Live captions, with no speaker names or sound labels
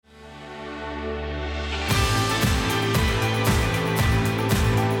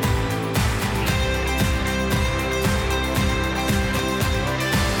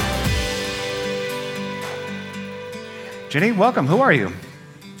Jenny, welcome. Who are you?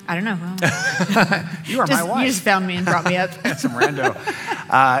 I don't know. You are my wife. You just found me and brought me up. Some rando.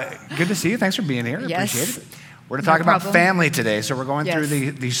 Good to see you. Thanks for being here. Yes. Appreciate it. We're going to talk about family today. So we're going through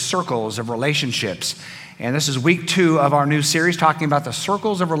these circles of relationships. And this is week 2 of our new series talking about the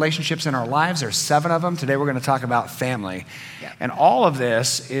circles of relationships in our lives. There's 7 of them. Today we're going to talk about family. Yep. And all of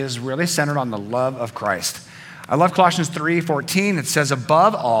this is really centered on the love of Christ. I love Colossians 3:14. It says,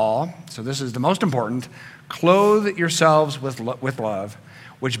 above all, so this is the most important, clothe yourselves with love,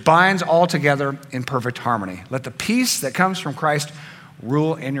 which binds all together in perfect harmony. Let the peace that comes from Christ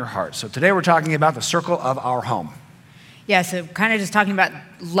rule in your heart. So today we're talking about the circle of our home. Yeah, so kind of just talking about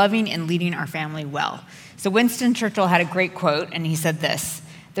loving and leading our family well. So Winston Churchill had a great quote, and he said this: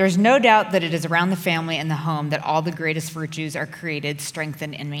 there is no doubt that it is around the family and the home that all the greatest virtues are created,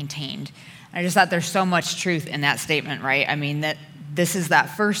 strengthened, and maintained. And I just thought there's so much truth in that statement, right? I mean, that this is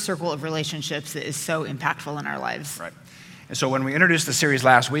that first circle of relationships that is so impactful in our lives. Right. And so when we introduced the series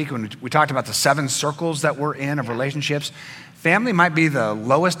last week, when we talked about the 7 circles that we're in of relationships, family might be the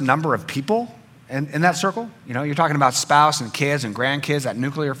lowest number of people in that circle. You know, you're talking about spouse and kids and grandkids, that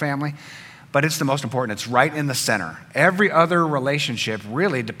nuclear family, but it's the most important. It's right in the center. Every other relationship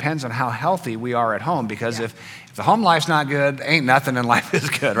really depends on how healthy we are at home, because if the home life's not good, ain't nothing in life is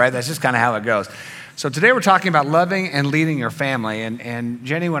good, right? That's just kind of how it goes. So today we're talking about loving and leading your family. And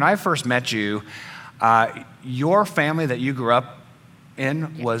Jenny, when I first met you, your family that you grew up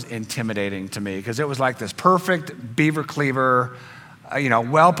in was intimidating to me, because it was like this perfect beaver cleaver,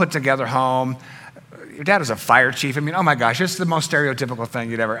 well put together home. Your dad was a fire chief. I mean, oh my gosh, it's the most stereotypical thing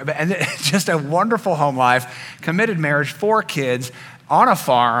you'd ever, and just a wonderful home life, committed marriage, 4 kids on a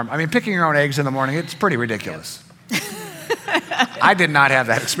farm. I mean, picking your own eggs in the morning, it's pretty ridiculous. I did not have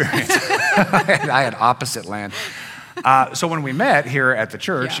that experience. I had opposite land. So when we met here at the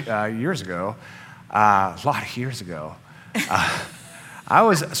church years ago, a lot of years ago, I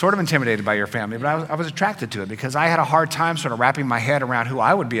was sort of intimidated by your family, but I was attracted to it because I had a hard time sort of wrapping my head around who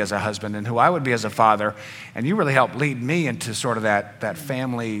I would be as a husband and who I would be as a father, and you really helped lead me into sort of that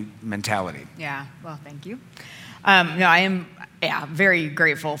family mentality. Yeah, well, thank you. I am very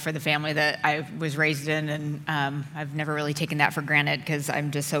grateful for the family that I was raised in, and I've never really taken that for granted, because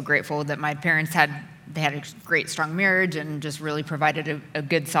I'm just so grateful that my parents had a great, strong marriage and just really provided a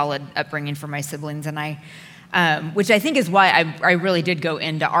good, solid upbringing for my siblings and I. Which I think is why I really did go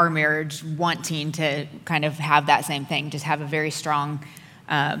into our marriage wanting to kind of have that same thing, just have a very strong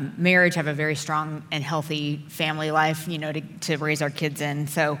marriage, have a very strong and healthy family life, to raise our kids in.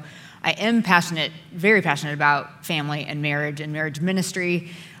 So I am very passionate about family and marriage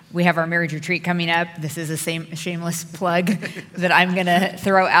ministry. We have our marriage retreat coming up. This is a shameless plug that I'm going to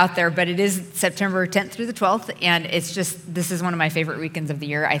throw out there, but it is September 10th through the 12th, and this is one of my favorite weekends of the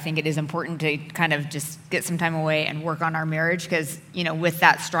year. I think it is important to kind of just get some time away and work on our marriage, because, with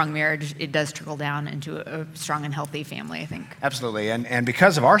that strong marriage, it does trickle down into a strong and healthy family, I think. Absolutely, and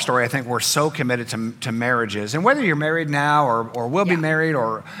because of our story, I think we're so committed to marriages. And whether you're married now or will be married,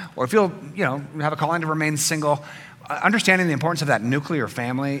 or if you'll, have a calling to remain single, understanding the importance of that nuclear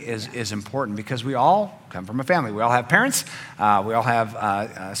family is important, because we all come from a family. We all have parents. We all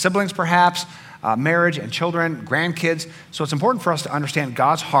have siblings, perhaps, marriage and children, grandkids. So it's important for us to understand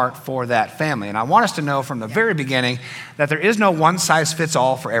God's heart for that family. And I want us to know from the very beginning that there is no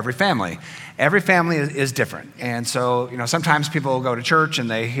one-size-fits-all for every family. Every family is different. And so, sometimes people will go to church and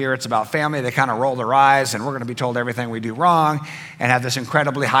they hear it's about family, they kind of roll their eyes, and we're going to be told everything we do wrong and have this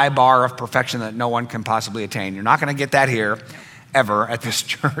incredibly high bar of perfection that no one can possibly attain. You're not going to get that here ever at this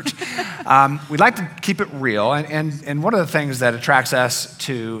church. We'd like to keep it real. And one of the things that attracts us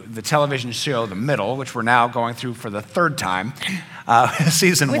to the television show The Middle, which we're now going through for the 3rd time,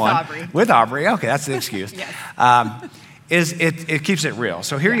 season 1. With Aubrey. Okay, that's the excuse. Yes. Is it keeps it real.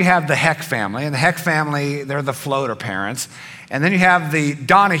 So here you have the Heck family, and the Heck family, they're the floater parents. And then you have the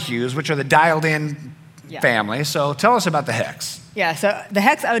Donahues, which are the dialed-in family. So tell us about the Hecks. Yeah, so the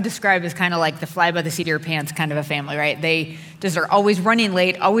Hecks I would describe as kind of like the fly by the seat of your pants kind of a family, right? They just are always running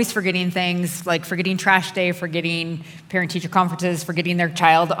late, always forgetting things, like forgetting trash day, forgetting parent-teacher conferences, forgetting their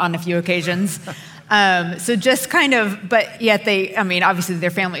child on a few occasions. So just kind of, but yet obviously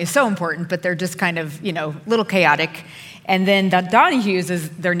their family is so important, but they're just kind of, little chaotic. And then the Donahues is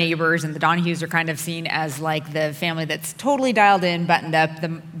their neighbors, and the Donahues are kind of seen as like the family that's totally dialed in, buttoned up.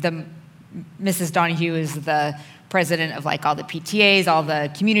 The Mrs. Donahue is the president of like all the PTAs, all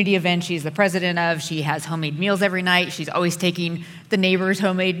the community events she's the president of. She has homemade meals every night. She's always taking the neighbors'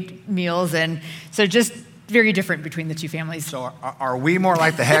 homemade meals. And so just very different between the two families. So are we more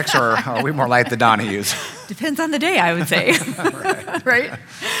like the Hecks or are we more like the Donahues? Depends on the day, I would say. Right?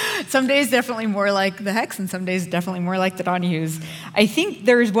 Some days definitely more like the Hecks, and some days definitely more like the Donahues. I think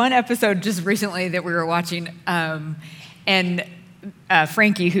there was one episode just recently that we were watching, and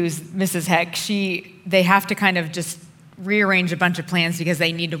Frankie, who's Mrs. Heck, they have to kind of just rearrange a bunch of plans because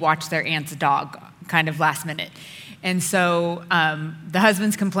they need to watch their aunt's dog kind of last minute. And so the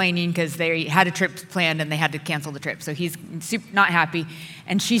husband's complaining because they had a trip planned and they had to cancel the trip. So he's not happy.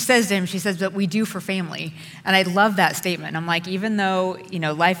 And she says to him, but we do for family. And I love that statement. I'm like, even though,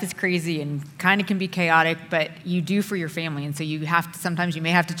 life is crazy and kind of can be chaotic, but you do for your family. And so sometimes you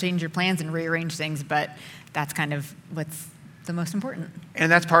may have to change your plans and rearrange things, but that's kind of what's the most important.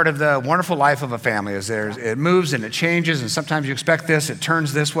 And that's part of the wonderful life of a family is it moves and it changes, and sometimes you expect this, it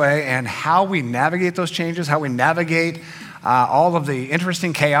turns this way, and how we navigate those changes, how we navigate all of the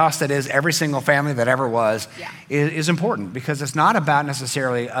interesting chaos that is every single family that ever was is important, because it's not about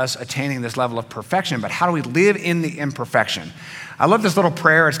necessarily us attaining this level of perfection, but how do we live in the imperfection. I love this little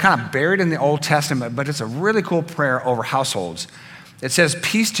prayer. It's kind of buried in the Old Testament, but it's a really cool prayer over households. It says,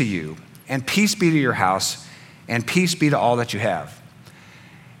 "Peace to you, and peace be to your house, and peace be to all that you have."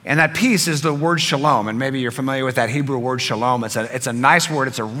 And that peace is the word shalom. And maybe you're familiar with that Hebrew word shalom. It's a nice word.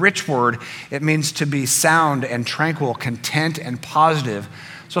 It's a rich word. It means to be sound and tranquil, content and positive.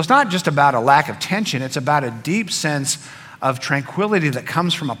 So it's not just about a lack of tension. It's about a deep sense of tranquility that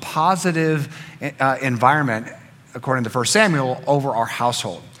comes from a positive environment, according to 1 Samuel, over our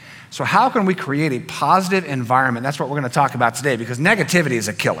household. So how can we create a positive environment? That's what we're going to talk about today, because negativity is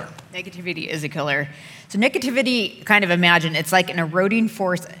a killer. Negativity is a killer. So negativity, kind of imagine, it's like an eroding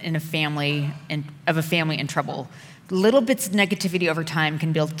force in a family in trouble. Little bits of negativity over time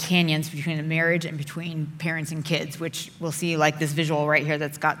can build canyons between a marriage and between parents and kids, which we'll see like this visual right here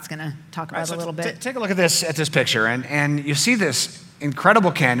that Scott's going to talk about a little bit. Take a look at this picture, and you see this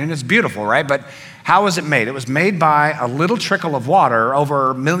incredible canyon. It's beautiful, right? But how was it made? It was made by a little trickle of water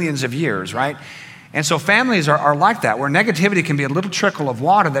over millions of years, right? And so families are like that, where negativity can be a little trickle of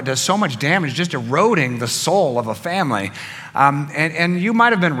water that does so much damage, just eroding the soul of a family. And you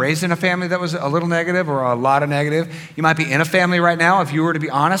might have been raised in a family that was a little negative or a lot of negative. You might be in a family right now, if you were to be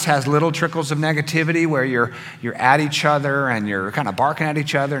honest, has little trickles of negativity where you're at each other and you're kind of barking at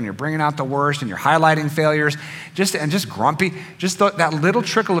each other and you're bringing out the worst and you're highlighting failures, just grumpy. Just that little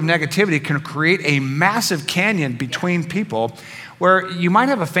trickle of negativity can create a massive canyon between people, where you might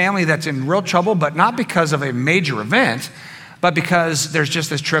have a family that's in real trouble, but not because of a major event, but because there's just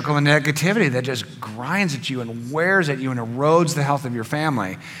this trickle of negativity that just grinds at you and wears at you and erodes the health of your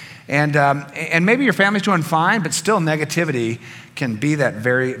family. And maybe your family's doing fine, but still negativity can be that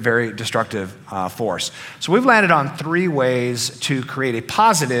very, very destructive force. So we've landed on 3 ways to create a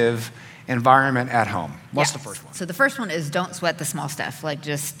positive environment at home. What's the first one? So the first one is don't sweat the small stuff, like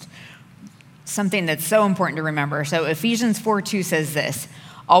just something that's so important to remember. So Ephesians 4:2 says this: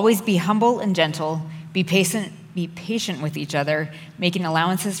 "Always be humble and gentle, be patient with each other, making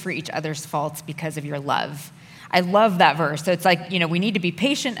allowances for each other's faults because of your love." I love that verse. So it's like, we need to be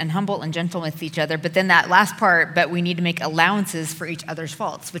patient and humble and gentle with each other, but then that last part, but we need to make allowances for each other's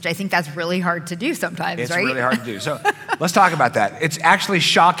faults, which I think that's really hard to do sometimes, right? It's right? really hard to do. So let's talk about that. It's actually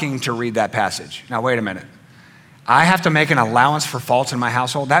shocking to read that passage. Now, wait a minute. I have to make an allowance for faults in my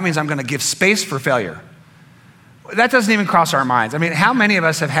household? That means I'm going to give space for failure. That doesn't even cross our minds. I mean, how many of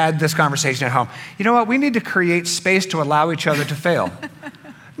us have had this conversation at home? You know what? We need to create space to allow each other to fail.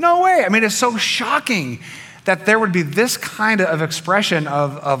 No way. I mean, it's so shocking that there would be this kind of expression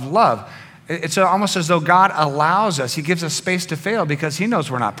of love. It's almost as though God allows us. He gives us space to fail because he knows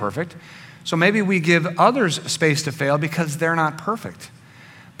we're not perfect. So maybe we give others space to fail because they're not perfect.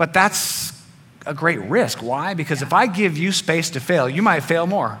 But that's a great risk. Why? Because if I give you space to fail, you might fail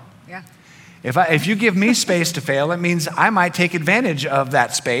more. Yeah. If you give me space to fail, it means I might take advantage of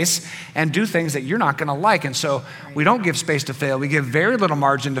that space and do things that you're not going to like. And so we don't give space to fail. We give very little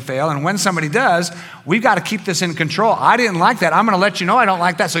margin to fail. And when somebody does, we've got to keep this in control. I didn't like that. I'm going to let you know I don't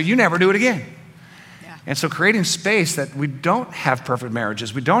like that, so you never do it again. Yeah. And so creating space that we don't have perfect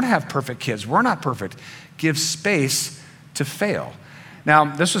marriages, we don't have perfect kids, we're not perfect, gives space to fail. Now,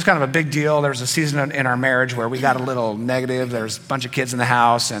 this was kind of a big deal. There was a season in our marriage where we got a little negative. There was a bunch of kids in the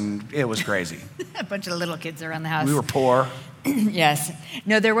house, and it was crazy. A bunch of little kids around the house. We were poor. Yes.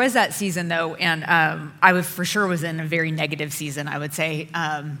 No, there was that season, though, and I for sure was in a very negative season, I would say,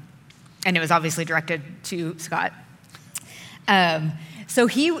 and it was obviously directed to Scott. So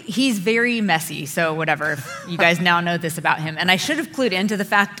he's very messy, so whatever. You guys now know this about him. And I should have clued into the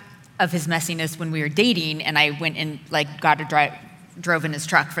fact of his messiness when we were dating, and I went and got a drove in his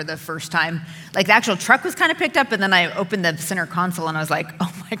truck for the first time. Like the actual truck was kind of picked up, and then I opened the center console and I was like,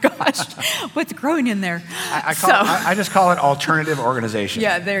 oh my gosh, what's growing in there? I just call it alternative organization.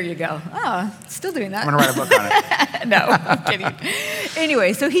 Yeah, there you go. Oh, still doing that. I'm gonna write a book on it. No, I'm kidding.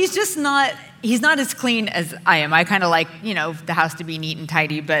 Anyway, so he's not as clean as I am. I kind of like, the house to be neat and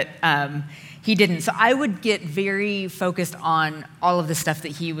tidy, but he didn't. So I would get very focused on all of the stuff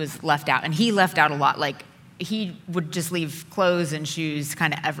that he was left out. And he left out a lot. Like, he would just leave clothes and shoes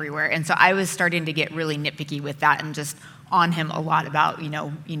kind of everywhere. And so I was starting to get really nitpicky with that and just on him a lot about,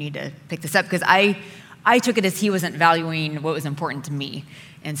 you need to pick this up. Because I took it as he wasn't valuing what was important to me.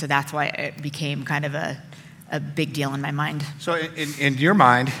 And so that's why it became kind of a big deal in my mind. So in your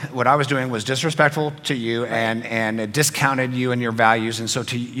mind, what I was doing was disrespectful to you and it discounted you and your values. And so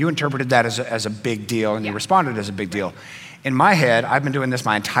you interpreted that as a big deal and you responded as a big deal. In my head, I've been doing this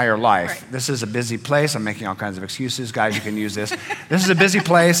my entire life. Right. This is a busy place. I'm making all kinds of excuses. Guys, you can use this. This is a busy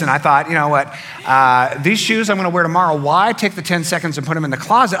place. And I thought, you know what? These shoes I'm going to wear tomorrow. Why take the 10 seconds and put them in the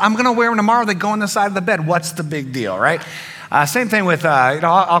closet? I'm going to wear them tomorrow. They go on the side of the bed. What's the big deal, right? Same thing with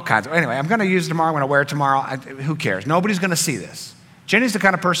all kinds. Anyway, I'm going to use it tomorrow. I'm going to wear it tomorrow. Who cares? Nobody's going to see this. Jenny's the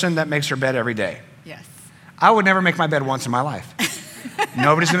kind of person that makes her bed every day. Yes. I would never make my bed once in my life.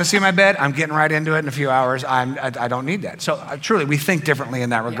 Nobody's going to see my bed. I'm getting right into it in a few hours. I don't need that. So truly, we think differently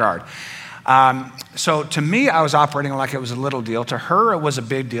in that regard. So to me, I was operating like it was a little deal. To her, it was a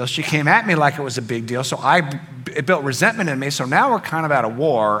big deal. She came at me like it was a big deal. So it built resentment in me. So now we're kind of at a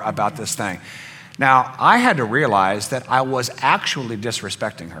war about this thing. Now, I had to realize that I was actually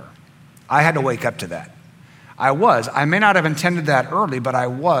disrespecting her. I had to wake up to that. I may not have intended that early, but I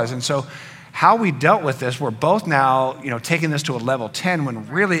was. And so how we dealt with this, we're both now, taking this to a level 10 when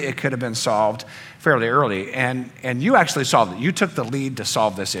really it could have been solved fairly early. And you actually solved it. You took the lead to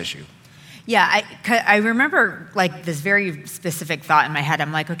solve this issue. Yeah, I remember like this very specific thought in my head.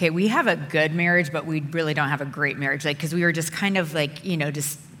 I'm like, okay, we have a good marriage, but we really don't have a great marriage. Like, because we were just kind of like,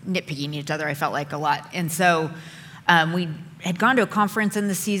 just nitpicking each other, I felt like a lot. And so we had gone to a conference in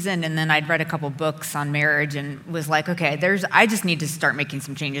the season, and then I'd read a couple books on marriage and was like, okay, I just need to start making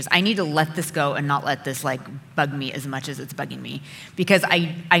some changes. I need to let this go and not let this like bug me as much as it's bugging me. Because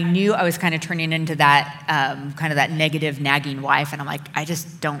I knew I was kind of turning into that kind of that negative, nagging wife, and I'm like, I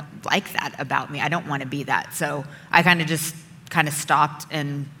just don't like that about me. I don't want to be that. So I kind of stopped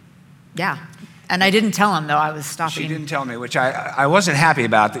and yeah. And I didn't tell him, though, I was stopping. She didn't tell me, which I wasn't happy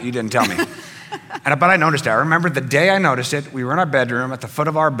about that you didn't tell me. But I noticed it. I remember the day I noticed it, we were in our bedroom at the foot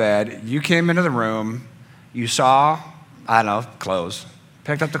of our bed. You came into the room. You saw, clothes.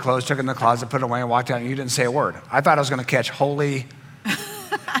 Picked up the clothes, took it in the closet, put it away, and walked out, and you didn't say a word. I thought I was going to catch holy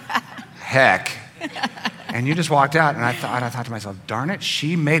heck. And you just walked out, and I thought to myself, darn it,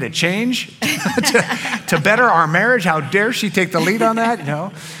 she made a change to better our marriage. How dare she take the lead on that,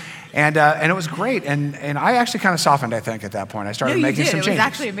 And it was great. And I actually kind of softened, I think, at that point. I started making some changes. It was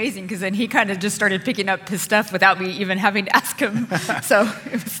actually amazing because then he kind of just started picking up his stuff without me even having to ask him. So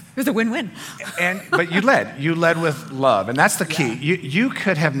it was a win-win. But you led with love. And that's the key. Yeah. You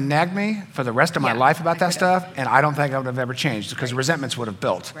could have nagged me for the rest of my life about that stuff, and I don't think I would have ever changed because resentments would have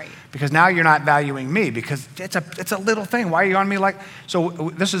built. Right. Because now you're not valuing me because it's a little thing. Why are you on me like?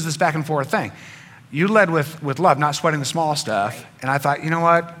 So this is this back and forth thing. You led with love, not sweating the small stuff. Right. And I thought, you know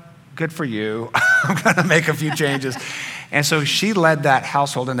what? Good for you. I'm going to make a few changes. And so she led that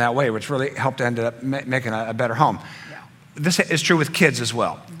household in that way, which really helped end up making a better home. Yeah. This is true with kids as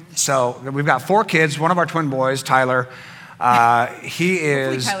well. Mm-hmm. So we've got 4 kids. One of our twin boys, Tyler, he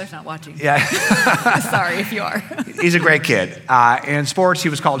is... Hopefully Tyler's not watching. Yeah. Sorry if you are. He's a great kid. In sports, he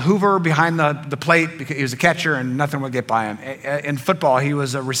was called Hoover behind the plate because he was a catcher and nothing would get by him. In football, he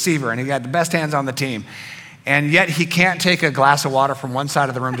was a receiver and he had the best hands on the team. And yet he can't take a glass of water from one side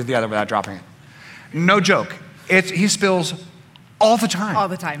of the room to the other without dropping it. No joke. He spills all the time. All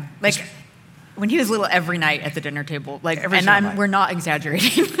the time. Like when he was little, every night at the dinner table. We're not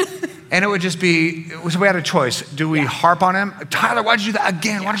exaggerating. And it would just be, so we had a choice. Do we harp on him? Tyler, why'd you do that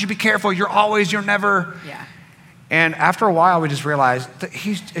again? Why don't you be careful? You're never. Yeah. And after a while, we just realized that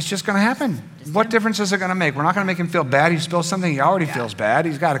it's just going to happen. What difference is it going to make? We're not going to make him feel bad. He spills something, he already feels bad.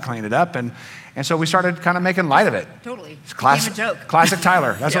 He's got to clean it up. And so we started kind of making light of it. Totally. It's classic, became a joke. Classic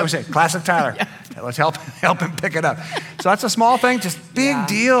Tyler. That's what we say. Classic Tyler. Let's help him pick it up. So that's a small thing, just big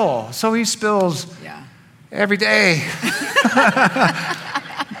deal. So he spills every day.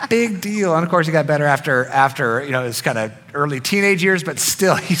 Big deal. And of course, he got better after his kind of early teenage years, but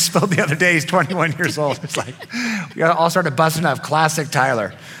still, he spilled the other day. He's 21 years old. It's like, we all started busting up classic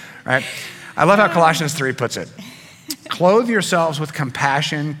Tyler, right? I love how Colossians 3 puts it. Clothe yourselves with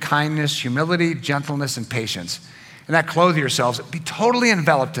compassion, kindness, humility, gentleness, and patience. and that clothe yourselves. Be totally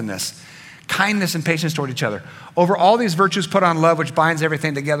enveloped in this. Kindness and patience toward each other. Over all these virtues, put on love, which binds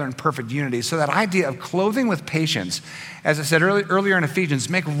everything together in perfect unity. So that idea of clothing with patience, as I said earlier in Ephesians,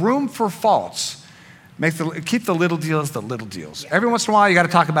 make room for faults. Keep the little deals the little deals. Every once in a while, you got to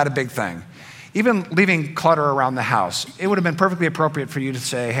talk about a big thing. Even leaving clutter around the house, it would have been perfectly appropriate for you to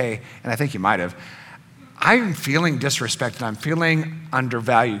say, hey, and I think you might have, I'm feeling disrespected. I'm feeling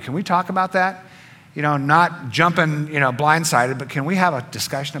undervalued. Can we talk about that? Not jumping, blindsided, but can we have a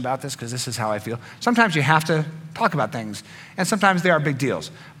discussion about this? Because this is how I feel. Sometimes you have to talk about things, and sometimes they are big deals.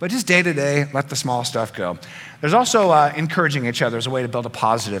 But just day to day, let the small stuff go. There's also encouraging each other as a way to build a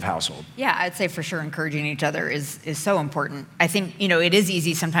positive household. Yeah, I'd say for sure encouraging each other is so important. I think, it is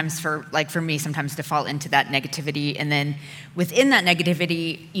easy sometimes for me sometimes to fall into that negativity. And then within that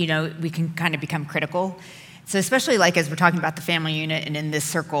negativity, we can kind of become critical. So especially as we're talking about the family unit and in this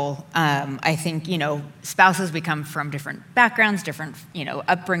circle, I think, spouses, we come from different backgrounds, different,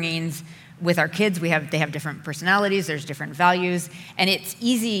 upbringings. With our kids, they have different personalities, there's different values, and it's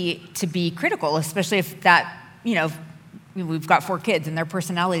easy to be critical, especially if that, we've got 4 kids and their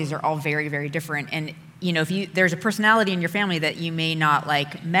personalities are all very, very different. And, if there's a personality in your family that you may not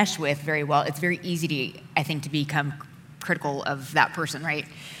mesh with very well, it's very easy to become critical of that person, right?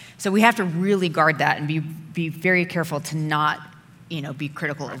 So we have to really guard that and be very careful to not, be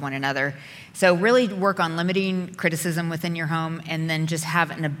critical of one another. So really work on limiting criticism within your home, and then just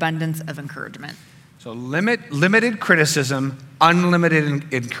have an abundance of encouragement. So limited criticism,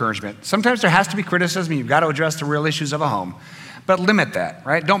 unlimited encouragement. Sometimes there has to be criticism. You've got to address the real issues of a home. But limit that,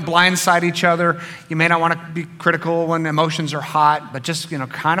 right? Don't blindside each other. You may not want to be critical when emotions are hot, but just,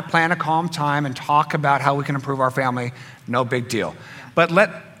 kind of plan a calm time and talk about how we can improve our family. No big deal. But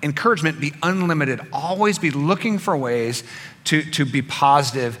let encouragement be unlimited. Always be looking for ways to be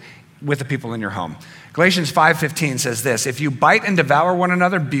positive with the people in your home. Galatians 5:15 says this: if you bite and devour one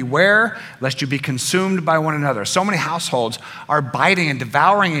another, beware lest you be consumed by one another. So many households are biting and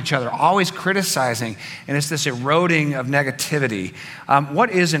devouring each other, always criticizing, and it's this eroding of negativity.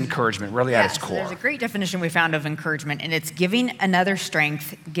 What is encouragement really at its core? There's a great definition we found of encouragement, and it's giving another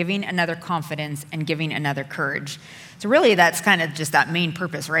strength, giving another confidence, and giving another courage. So really that's kind of just that main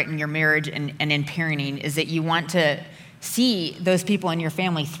purpose, right, in your marriage and in parenting, is that you want to see those people in your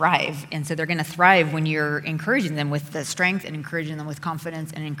family thrive. And so they're going to thrive when you're encouraging them with the strength and encouraging them with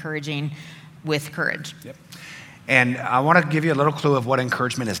confidence and encouraging with courage. Yep. And I want to give you a little clue of what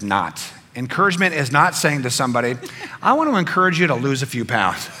encouragement is not. Encouragement is not saying to somebody, I want to encourage you to lose a few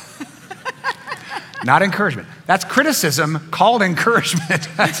pounds. Not encouragement. That's criticism called encouragement.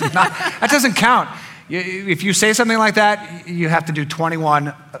 That doesn't count. If you say something like that, you have to do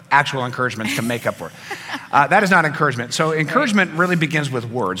 21 actual encouragements to make up for it. That is not encouragement. So encouragement really begins with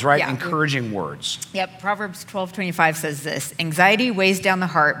words, right? Yeah. Encouraging words. Yep. Proverbs 12:25 says this: anxiety weighs down the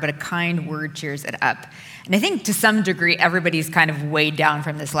heart, but a kind word cheers it up. And I think to some degree, everybody's kind of weighed down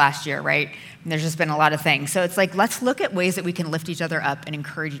from this last year, right? And there's just been a lot of things. So it's let's look at ways that we can lift each other up and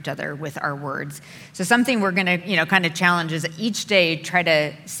encourage each other with our words. So something we're going to, kind of challenge is each day try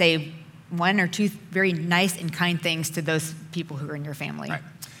to say 1 or 2 very nice and kind things to those people who are in your family. Right.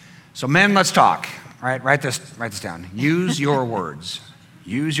 So men, let's talk. Right? Write this down. Use your words.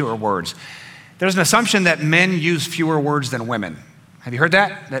 Use your words. There's an assumption that men use fewer words than women. Have you heard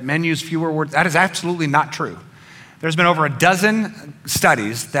that? That men use fewer words? That is absolutely not true. There's been over a dozen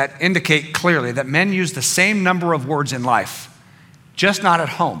studies that indicate clearly that men use the same number of words in life, just not at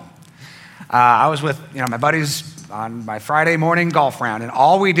home. I was with my buddies on my Friday morning golf round, and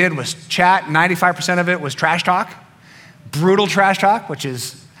all we did was chat. 95% of it was trash talk, brutal trash talk, which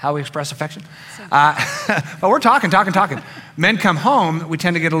is how we express affection. But we're talking. Men come home, we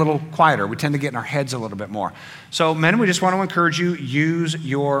tend to get a little quieter. We tend to get in our heads a little bit more. So men, we just want to encourage you, use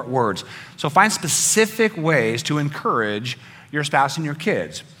your words. So find specific ways to encourage your spouse and your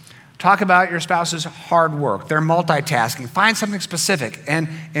kids. Talk about your spouse's hard work, their multitasking. Find something specific and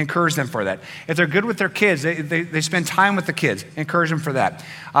encourage them for that. If they're good with their kids, they spend time with the kids, encourage them for that.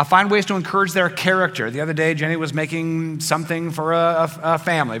 Find ways to encourage their character. The other day, Jenny was making something for a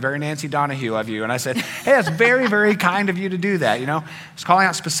family, very Nancy Donahue of you. And I said, hey, that's very, very kind of you to do that. It's calling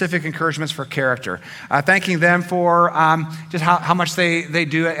out specific encouragements for character. Thanking them for just how much they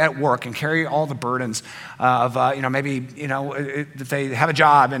do at work and carry all the burdens of, if they have a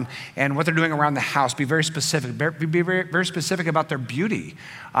job and what they're doing around the house. Be very specific. Be very, very specific about their beauty.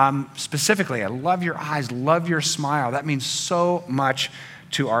 Specifically, I love your eyes, love your smile. That means so much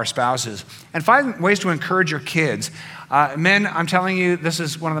to our spouses. And find ways to encourage your kids. Men, I'm telling you, this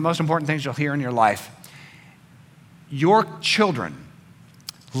is one of the most important things you'll hear in your life. Your children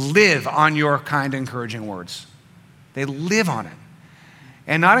live on your kind, encouraging words. They live on it.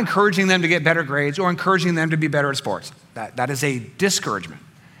 And not encouraging them to get better grades or encouraging them to be better at sports. That is a discouragement.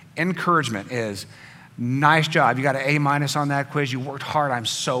 Encouragement is, nice job. You got an A- on that quiz. You worked hard. I'm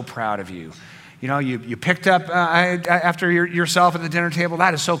so proud of you. You know, you picked up after yourself at the dinner table.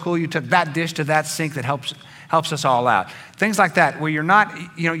 That is so cool. You took that dish to that sink that helps us all out. Things like that, where you're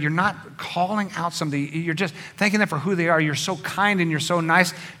not calling out somebody. You're just thanking them for who they are. You're so kind and you're so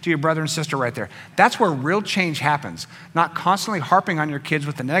nice to your brother and sister right there. That's where real change happens. Not constantly harping on your kids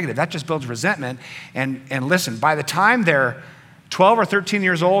with the negative. That just builds resentment. And listen, by the time they're 12 or 13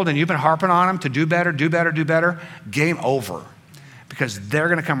 years old and you've been harping on them to do better, game over. Because they're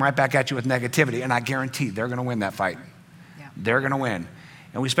going to come right back at you with negativity, and I guarantee they're going to win that fight. Yeah. They're going to win.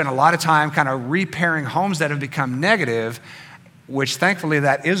 And we spend a lot of time kind of repairing homes that have become negative, which thankfully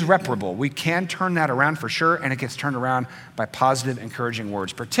that is reparable. We can turn that around for sure, and it gets turned around by positive, encouraging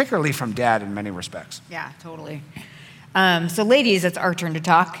words, particularly from dad in many respects. Yeah, totally. So ladies, it's our turn to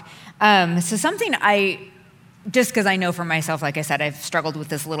talk. So something just because I know for myself, like I said, I've struggled with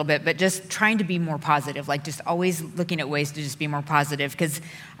this a little bit, but just trying to be more positive, like just always looking at ways to just be more positive. Because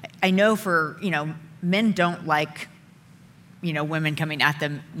I know for, men don't like, women coming at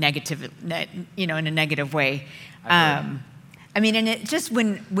them negative, in a negative way. And it just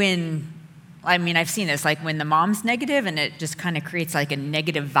I've seen this, like when the mom's negative and it just kind of creates like a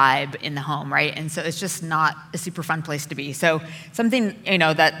negative vibe in the home, right? And so it's just not a super fun place to be. So something,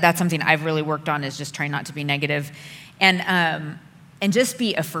 that's something I've really worked on is just trying not to be negative and just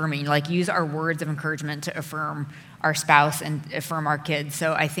be affirming, like use our words of encouragement to affirm our spouse and affirm our kids.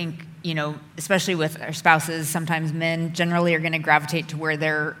 So I think, especially with our spouses, sometimes men generally are going to gravitate to where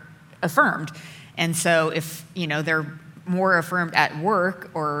they're affirmed. And so if, they're more affirmed at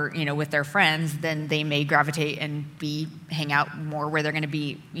work or, with their friends, then they may gravitate and hang out more where they're going to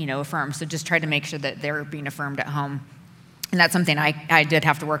be, affirmed. So just try to make sure that they're being affirmed at home. And that's something I did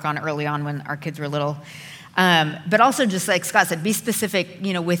have to work on early on when our kids were little. But also just like Scott said, be specific,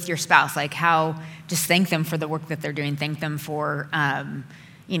 with your spouse, like just thank them for the work that they're doing. Thank them for,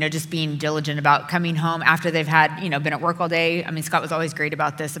 just being diligent about coming home after they've had, been at work all day. I mean, Scott was always great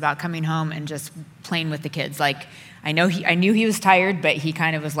about this, about coming home and just playing with the kids. Like, I knew he was tired, but he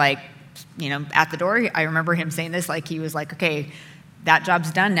kind of was like, at the door. I remember him saying this, like he was like, okay, that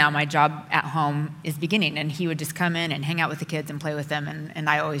job's done now. My job at home is beginning. And he would just come in and hang out with the kids and play with them. And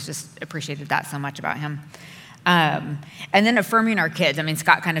I always just appreciated that so much about him. And then affirming our kids. I mean,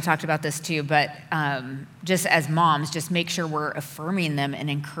 Scott kind of talked about this too, but just as moms, just make sure we're affirming them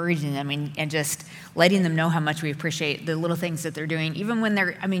and encouraging them and just letting them know how much we appreciate the little things that they're doing, even when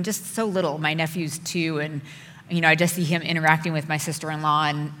they're, just so little. My nephew's 2 and I just see him interacting with my sister-in-law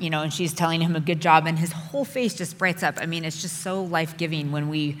and, and she's telling him a good job and his whole face just brights up. I mean, it's just so life-giving when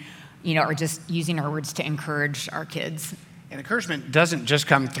we, are just using our words to encourage our kids. And encouragement doesn't just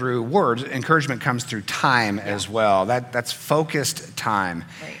come through words. Encouragement comes through time as well. That's focused time.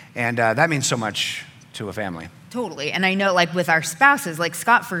 Right. And that means so much to a family. Totally. And I know like with our spouses, like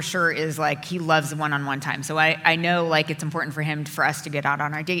Scott for sure is like, he loves one-on-one time. So I know like it's important for us to get out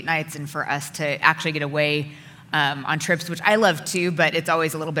on our date nights and for us to actually get away on trips, which I love too, but it's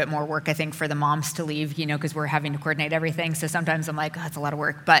always a little bit more work, I think, for the moms to leave, because we're having to coordinate everything. So sometimes I'm like, it's a lot of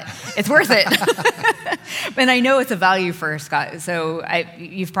work, but it's worth it. And I know it's a value for Scott. So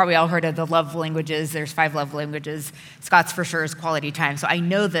you've probably all heard of the love languages. There's 5 love languages. Scott's for sure is quality time. So I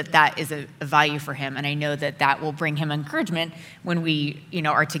know that is a value for him. And I know that will bring him encouragement when we,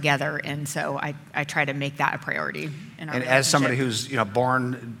 are together. And so I try to make that a priority in our relationship. As somebody who's,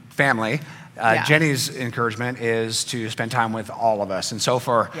 born family, Jenny's encouragement is to spend time with all of us. And so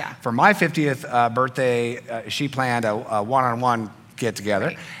for my 50th birthday, she planned a one-on-one get-together.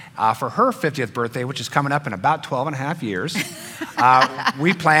 Right. For her 50th birthday, which is coming up in about 12 and a half years,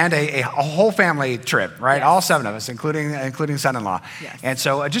 we planned a whole family trip, right? Yes. All 7 of us, including son-in-law. Yes. And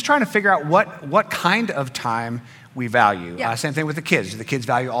so just trying to figure out what kind of time we value. Yeah. Same thing with the kids. Do the kids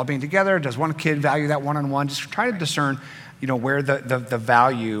value all being together? Does one kid value that one-on-one? Just try to discern where the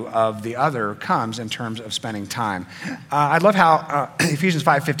value of the other comes in terms of spending time. I love how Ephesians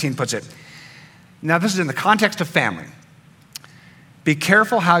 5:15 puts it. Now, this is in the context of family. Be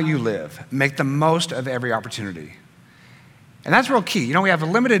careful how you live. Make the most of every opportunity. And that's real key. We have a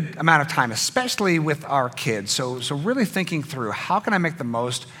limited amount of time, especially with our kids. So really thinking through, how can I make the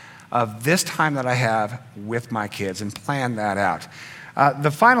most of this time that I have with my kids and plan that out.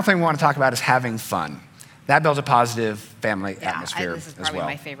 The final thing we want to talk about is having fun. That builds a positive family atmosphere this is as probably well.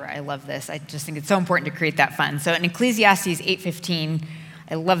 my favorite. I love this. I just think it's so important to create that fun. So in Ecclesiastes 8:15,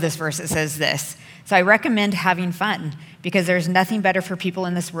 I love this verse. It says this: "So I recommend having fun, because there's nothing better for people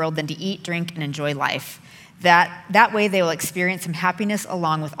in this world than to eat, drink, and enjoy life. That way they will experience some happiness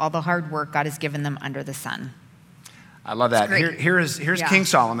along with all the hard work God has given them under the sun. I love that. Here's Yeah. King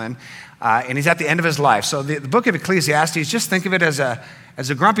Solomon, and he's at the end of his life. So the book of Ecclesiastes, just think of it as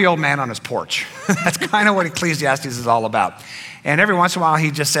a grumpy old man on his porch. That's kind of what Ecclesiastes is all about. And every once in a while, he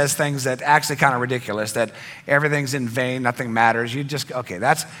just says things that actually kind of ridiculous, that everything's in vain, nothing matters. Okay,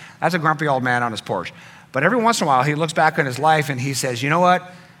 that's a grumpy old man on his porch. But every once in a while, he looks back on his life and he says, you know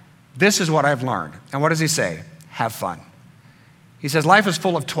what? This is what I've learned. And what does he say? Have fun. He says, life is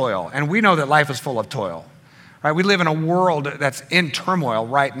full of toil, and we know that life is full of toil. Right, we live in a world that's in turmoil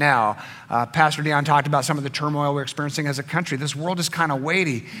right now. Pastor Dion talked about some of the turmoil we're experiencing as a country. This world is kind of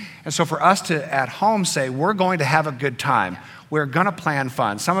weighty. And so for us to at home say, we're going to have a good time. We're going to plan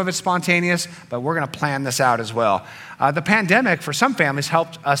fun. Some of it's spontaneous, but we're going to plan this out as well. The pandemic, for some families,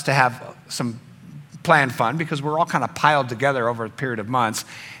 helped us to have some planned fun because we're all kind of piled together over a period of months.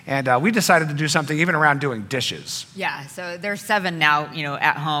 And we decided to do something even around doing dishes. Yeah, so there's 7 now,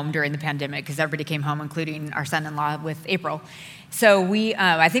 at home during the pandemic because everybody came home, including our son-in-law with April. So we,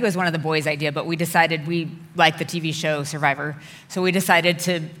 I think it was one of the boys' idea, but we decided we like the TV show Survivor. So we decided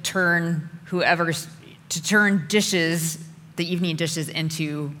to turn dishes, the evening dishes,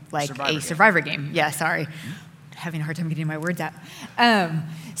 into like Survivor game. Yeah, sorry. Having a hard time getting my words out.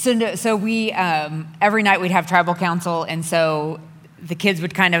 So we, every night we'd have tribal council, and so the kids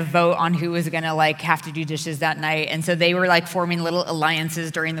would kind of vote on who was gonna have to do dishes that night. And so they were forming little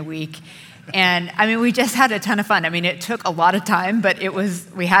alliances during the week. And I mean, we just had a ton of fun. I mean, it took a lot of time, but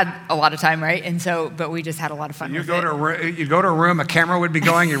we had a lot of time, right? And so, but we just had a lot of fun. You'd go to a room, a camera would be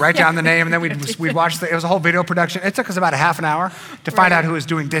going, you write down the name, and then we'd watch it was a whole video production. It took us about a half an hour to find out who was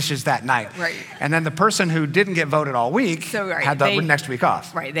doing dishes that night. Right. And then the person who didn't get voted all week had the next week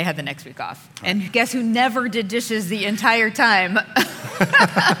off. Right, they had the next week off. And guess who never did dishes the entire time?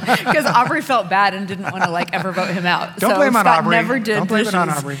 Because Aubrey felt bad and didn't want to ever vote him out. Don't blame on Aubrey. Never did Don't blame dishes. it on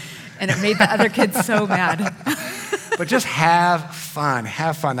Aubrey. And it made the other kids so mad. But just have fun.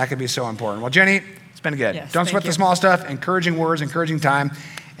 Have fun. That could be so important. Well, Jenny, it's been good. Yes, Don't sweat the small stuff. Encouraging words, encouraging time,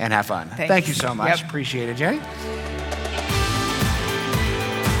 and have fun. Thank you so much. Yep. Appreciate it, Jenny.